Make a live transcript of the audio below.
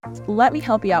Let me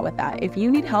help you out with that. If you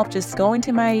need help, just go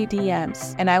into my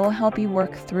DMs and I will help you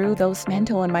work through those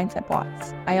mental and mindset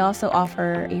blocks. I also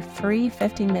offer a free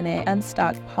 15-minute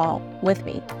unstuck call with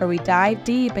me where we dive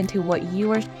deep into what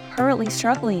you are currently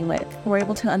struggling with. We're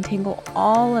able to untangle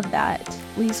all of that,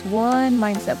 at least one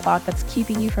mindset block that's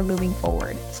keeping you from moving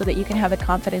forward so that you can have the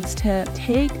confidence to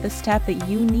take the step that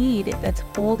you need that's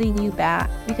holding you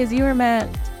back, because you are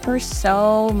meant for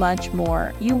so much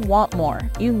more. You want more.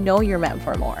 You know you're meant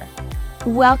for more.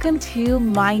 Welcome to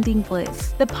Minding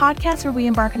Bliss, the podcast where we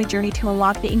embark on a journey to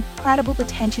unlock the incredible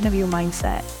potential of your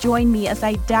mindset. Join me as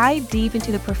I dive deep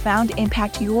into the profound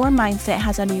impact your mindset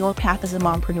has on your path as a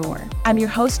mompreneur. I'm your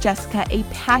host, Jessica, a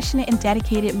passionate and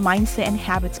dedicated mindset and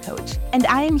habits coach, and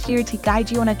I am here to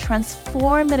guide you on a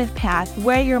transformative path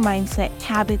where your mindset,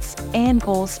 habits, and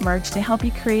goals merge to help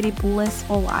you create a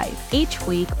blissful life. Each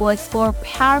week, we'll explore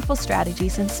powerful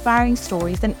strategies, inspiring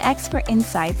stories, and expert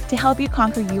insights to help you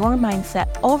conquer your mindset,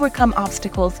 overcome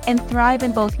obstacles, and thrive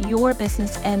in both your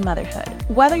business and motherhood.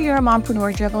 Whether you're a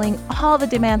mompreneur juggling all the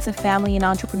demands of family and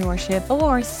entrepreneurship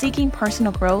or seeking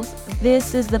personal growth,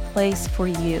 this is the place for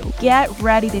you. Get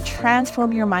ready to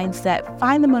transform your mindset,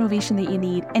 find the motivation that you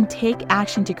need, and take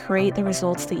action to create the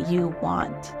results that you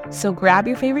want. So grab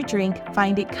your favorite drink,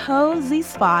 find a cozy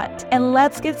spot, and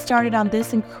let's get started on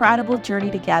this incredible journey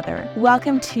together.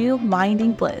 Welcome to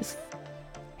Minding Bliss.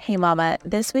 Hey mama,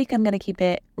 this week I'm going to keep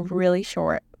it really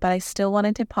short, but I still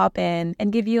wanted to pop in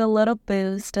and give you a little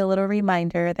boost, a little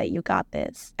reminder that you got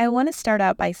this. I want to start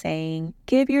out by saying,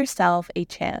 give yourself a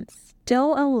chance.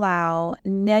 Don't allow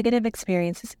negative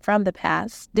experiences from the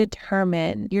past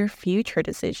determine your future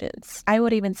decisions. I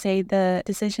would even say the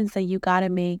decisions that you got to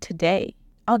make today.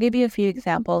 I'll give you a few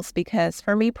examples because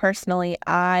for me personally,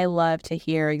 I love to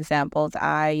hear examples.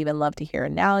 I even love to hear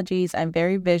analogies. I'm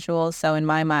very visual, so in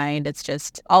my mind, it's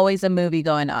just always a movie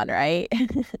going on, right?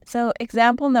 So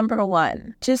example number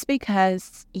one, just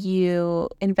because you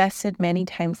invested many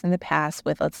times in the past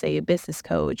with, let's say, a business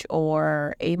coach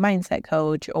or a mindset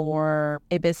coach or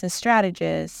a business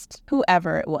strategist,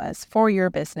 whoever it was for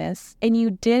your business, and you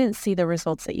didn't see the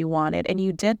results that you wanted, and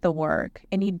you did the work,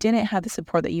 and you didn't have the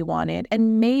support that you wanted,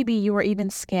 and maybe you were even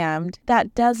scammed,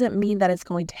 that doesn't mean that it's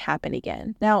going to happen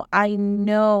again. Now, I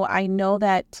know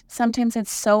that sometimes it's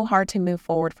so hard to move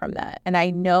forward from that. And I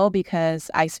know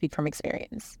because I speak from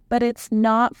experience. But it's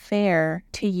not fair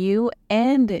to you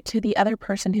and to the other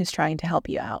person who's trying to help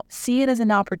you out. See it as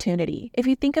an opportunity. If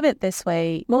you think of it this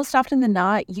way, most often than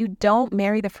not, you don't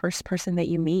marry the first person that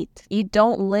you meet. You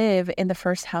don't live in the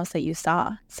first house that you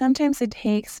saw. Sometimes it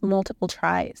takes multiple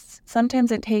tries.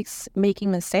 Sometimes it takes making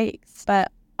mistakes.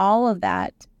 But all of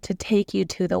that to take you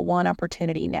to the one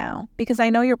opportunity now. Because I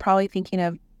know you're probably thinking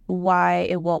of why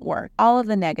it won't work, all of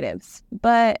the negatives.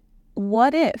 But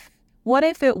what if? What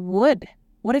if it would?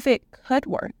 What if it could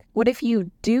work? What if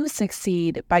you do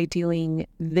succeed by doing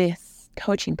this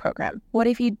coaching program? What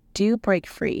if you do break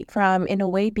free from, in a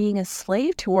way, being a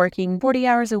slave to working 40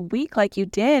 hours a week like you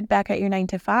did back at your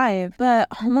 9-to-5, but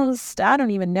almost, I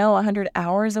don't even know, 100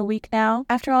 hours a week now?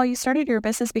 After all, you started your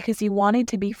business because you wanted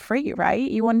to be free, right?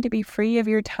 You wanted to be free of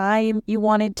your time. You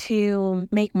wanted to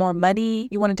make more money.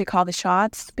 You wanted to call the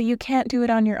shots, but you can't do it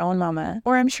on your own, mama.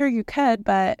 Or I'm sure you could,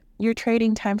 but you're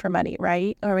trading time for money,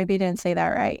 right? Or maybe you didn't say that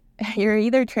right. You're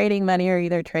either trading money or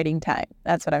either trading time.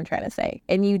 That's what I'm trying to say.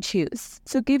 And you choose.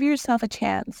 So give yourself a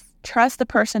chance. Trust the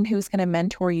person who's going to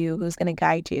mentor you, who's going to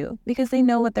guide you, because they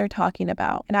know what they're talking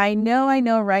about. And I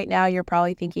know right now you're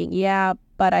probably thinking, yeah,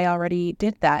 but I already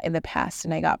did that in the past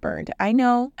and I got burned. I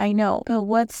know. But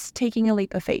what's taking a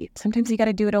leap of faith? Sometimes you got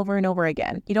to do it over and over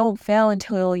again. You don't fail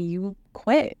until you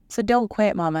quit. So don't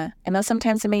quit, mama. I know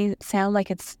sometimes it may sound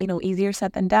like it's, easier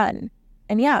said than done.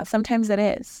 And yeah, sometimes it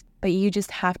is. But you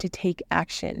just have to take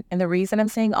action. And the reason I'm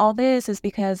saying all this is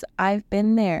because I've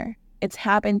been there. It's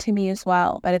happened to me as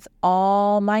well, but it's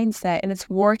all mindset, and it's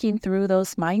working through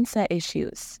those mindset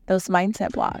issues, those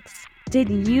mindset blocks. Did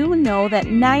you know that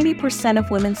 90% of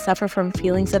women suffer from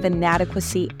feelings of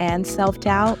inadequacy and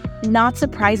self-doubt? Not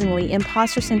surprisingly,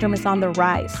 imposter syndrome is on the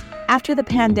rise. After the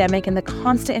pandemic and the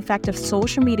constant effect of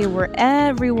social media where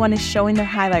everyone is showing their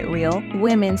highlight reel,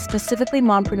 women, specifically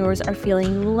mompreneurs, are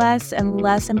feeling less and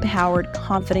less empowered,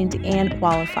 confident, and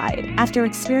qualified. After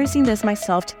experiencing this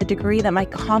myself to the degree that my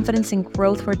confidence and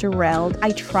growth were derailed,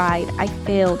 I tried, I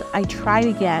failed, I tried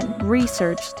again,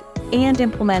 researched, and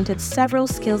implemented several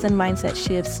skills and mindset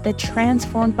shifts that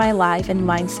transformed my life and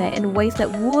mindset in ways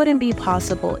that wouldn't be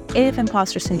possible if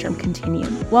imposter syndrome continued.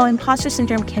 While imposter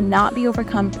syndrome cannot be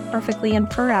overcome perfectly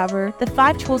and forever, the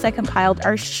 5 tools I compiled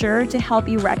are sure to help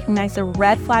you recognize the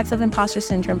red flags of imposter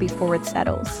syndrome before it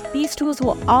settles. These tools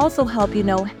will also help you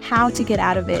know how to get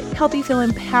out of it, help you feel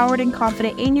empowered and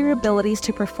confident in your abilities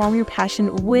to perform your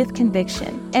passion with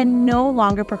conviction, and no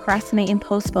longer procrastinate and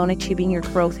postpone achieving your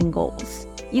growth and goals.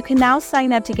 You can now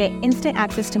sign up to get instant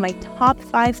access to my top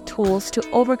 5 tools to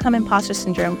overcome imposter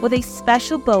syndrome with a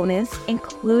special bonus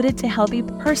included to help you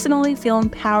personally feel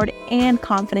empowered and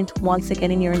confident once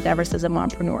again in your endeavors as a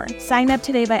mompreneur. Sign up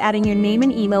today by adding your name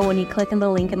and email when you click on the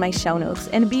link in my show notes,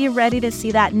 and be ready to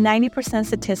see that 90%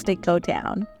 statistic go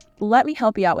down. Let me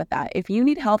help you out with that. If you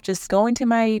need help, just go into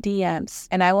my DMs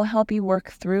and I will help you work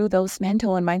through those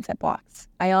mental and mindset blocks.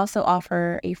 I also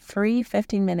offer a free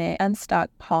 15-minute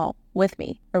unstuck call with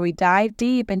me where we dive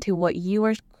deep into what you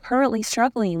are currently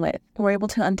struggling with. We're able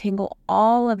to untangle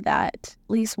all of that, at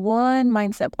least one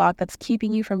mindset block that's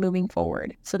keeping you from moving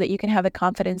forward, so that you can have the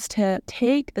confidence to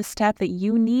take the step that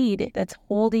you need that's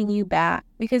holding you back,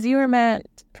 because you are meant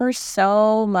for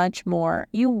so much more.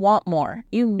 You want more.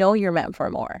 You know you're meant for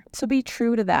more. So be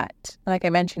true to that. Like I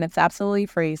mentioned, it's absolutely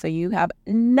free, so you have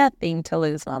nothing to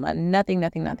lose, mama. Nothing,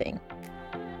 nothing, nothing.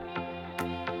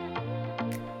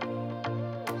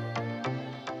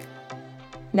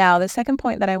 Now, the second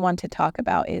point that I want to talk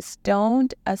about is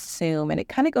don't assume, and it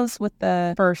kind of goes with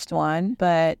the first one,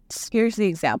 but here's the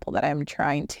example that I'm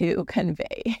trying to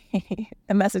convey,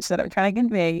 the message that I'm trying to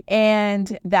convey,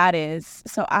 and that is,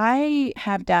 so I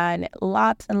have done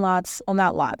lots and lots, well,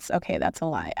 not lots, okay, that's a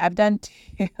lie. I've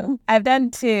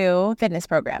done two fitness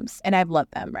programs, and I've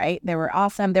loved them, right? They were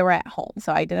awesome. They were at home,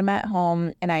 so I did them at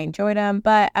home, and I enjoyed them,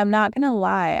 but I'm not gonna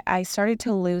lie, I started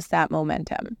to lose that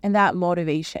momentum and that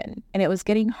motivation, and it was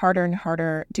getting harder and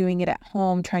harder doing it at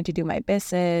home, trying to do my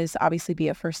business, obviously be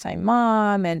a first-time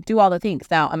mom and do all the things.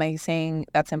 Now, am I saying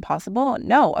that's impossible?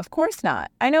 No, of course not.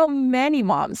 I know many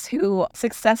moms who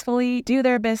successfully do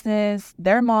their business,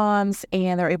 they're moms,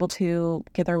 and they're able to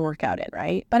get their workout in,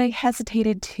 right? But I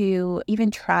hesitated to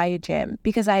even try a gym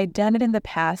because I had done it in the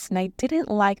past and I didn't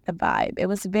like the vibe. It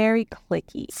was very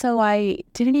cliquey. So I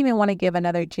didn't even want to give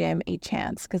another gym a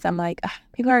chance because I'm like,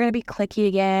 people are going to be cliquey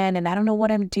again and I don't know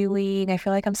what I'm doing. I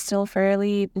feel like I'm still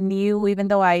fairly new, even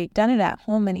though I've done it at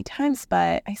home many times,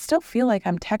 but I still feel like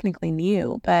I'm technically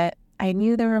new. But I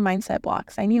knew there were mindset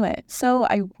blocks. I knew it. So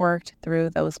I worked through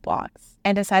those blocks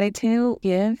and decided to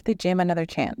give the gym another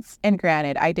chance. And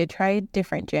granted, I did try a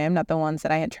different gym, not the ones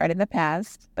that I had tried in the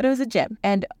past, but it was a gym.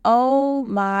 And oh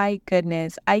my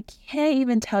goodness, I can't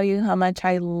even tell you how much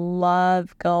I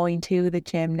love going to the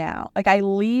gym now. Like I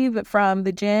leave from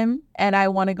the gym and I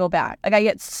want to go back. Like I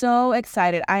get so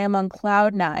excited. I am on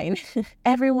cloud 9.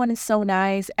 Everyone is so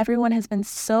nice. Everyone has been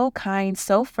so kind,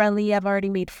 so friendly. I've already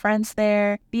made friends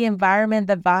there. The environment,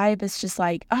 the vibe is just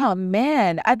like, oh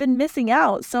man, I've been missing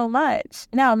out so much.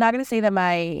 Now, I'm not going to say that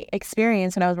my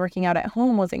experience when I was working out at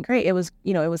home wasn't great. It was,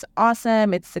 it was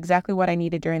awesome. It's exactly what I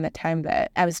needed during the time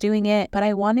that I was doing it. But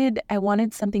I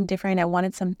wanted something different. I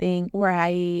wanted something where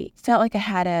I felt like I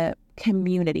had a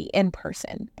community in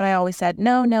person. But I always said,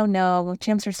 no,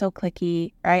 gyms are so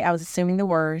cliquey, right? I was assuming the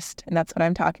worst. And that's what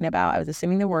I'm talking about. I was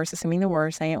assuming the worst.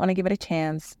 I didn't want to give it a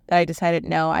chance. But I decided,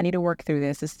 no, I need to work through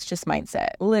this. It's just mindset,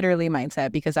 literally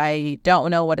mindset, because I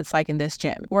don't know what it's like in this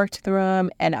gym. Worked through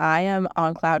them and I am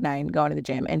on cloud 9 going to the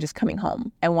gym and just coming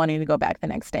home and wanting to go back the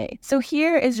next day. So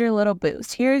here is your little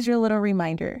boost. Here's your little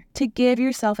reminder to give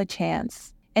yourself a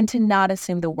chance and to not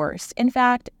assume the worst. In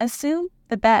fact, assume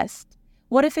the best.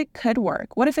 What if it could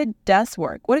work? What if it does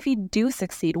work? What if you do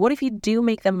succeed? What if you do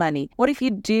make the money? What if you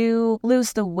do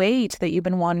lose the weight that you've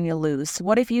been wanting to lose?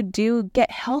 What if you do get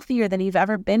healthier than you've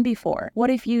ever been before? What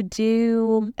if you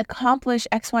do accomplish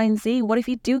X, Y, and Z? What if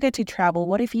you do get to travel?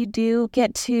 What if you do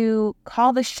get to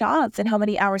call the shots in how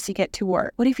many hours you get to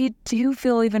work? What if you do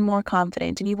feel even more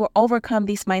confident and you will overcome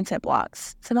these mindset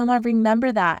blocks? So Mama,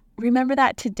 remember that. Remember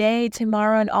that today,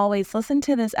 tomorrow, and always. Listen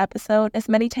to this episode as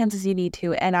many times as you need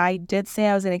to. And I did say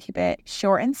I was going to keep it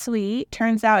short and sweet.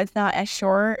 Turns out it's not as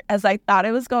short as I thought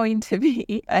it was going to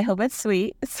be. I hope it's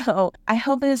sweet. So I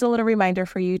hope there's a little reminder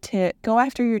for you to go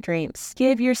after your dreams.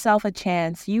 Give yourself a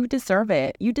chance. You deserve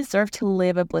it. You deserve to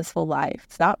live a blissful life.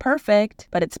 It's not perfect,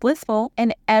 but it's blissful.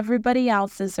 And everybody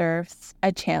else deserves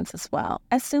a chance as well.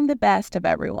 Assume the best of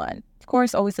everyone. Of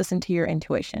course, always listen to your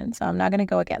intuition, so I'm not going to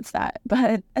go against that,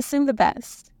 but assume the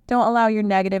best. Don't allow your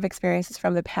negative experiences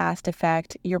from the past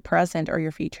affect your present or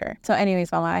your future. So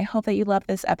anyways, Mama, I hope that you love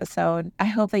this episode. I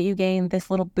hope that you gain this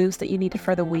little boost that you needed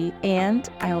for the week, and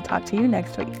I will talk to you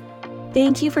next week.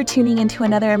 Thank you for tuning into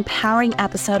another empowering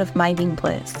episode of Minding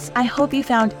Bliss. I hope you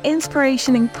found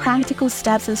inspiration and practical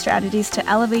steps and strategies to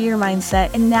elevate your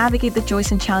mindset and navigate the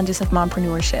joys and challenges of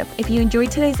mompreneurship. If you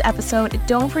enjoyed today's episode,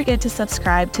 don't forget to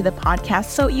subscribe to the podcast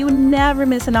so you never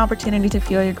miss an opportunity to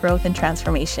fuel your growth and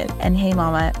transformation. And hey,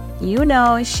 mama, you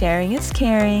know sharing is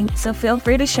caring, so feel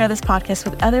free to share this podcast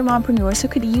with other mompreneurs who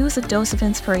could use a dose of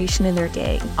inspiration in their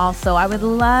day. Also, I would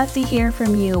love to hear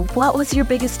from you. What was your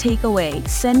biggest takeaway?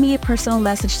 Send me a personal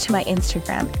message to my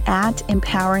Instagram at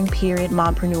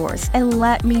empowering.mompreneurs and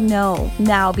let me know.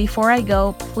 Now, before I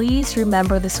go, please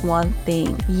remember this one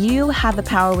thing. You have the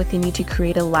power within you to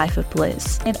create a life of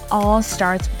bliss. It all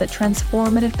starts with the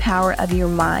transformative power of your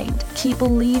mind. Keep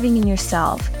believing in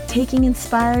yourself, taking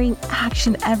inspiring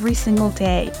action every single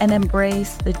day, and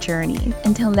embrace the journey.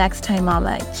 Until next time,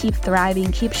 mama, keep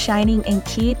thriving, keep shining, and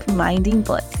keep minding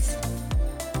bliss.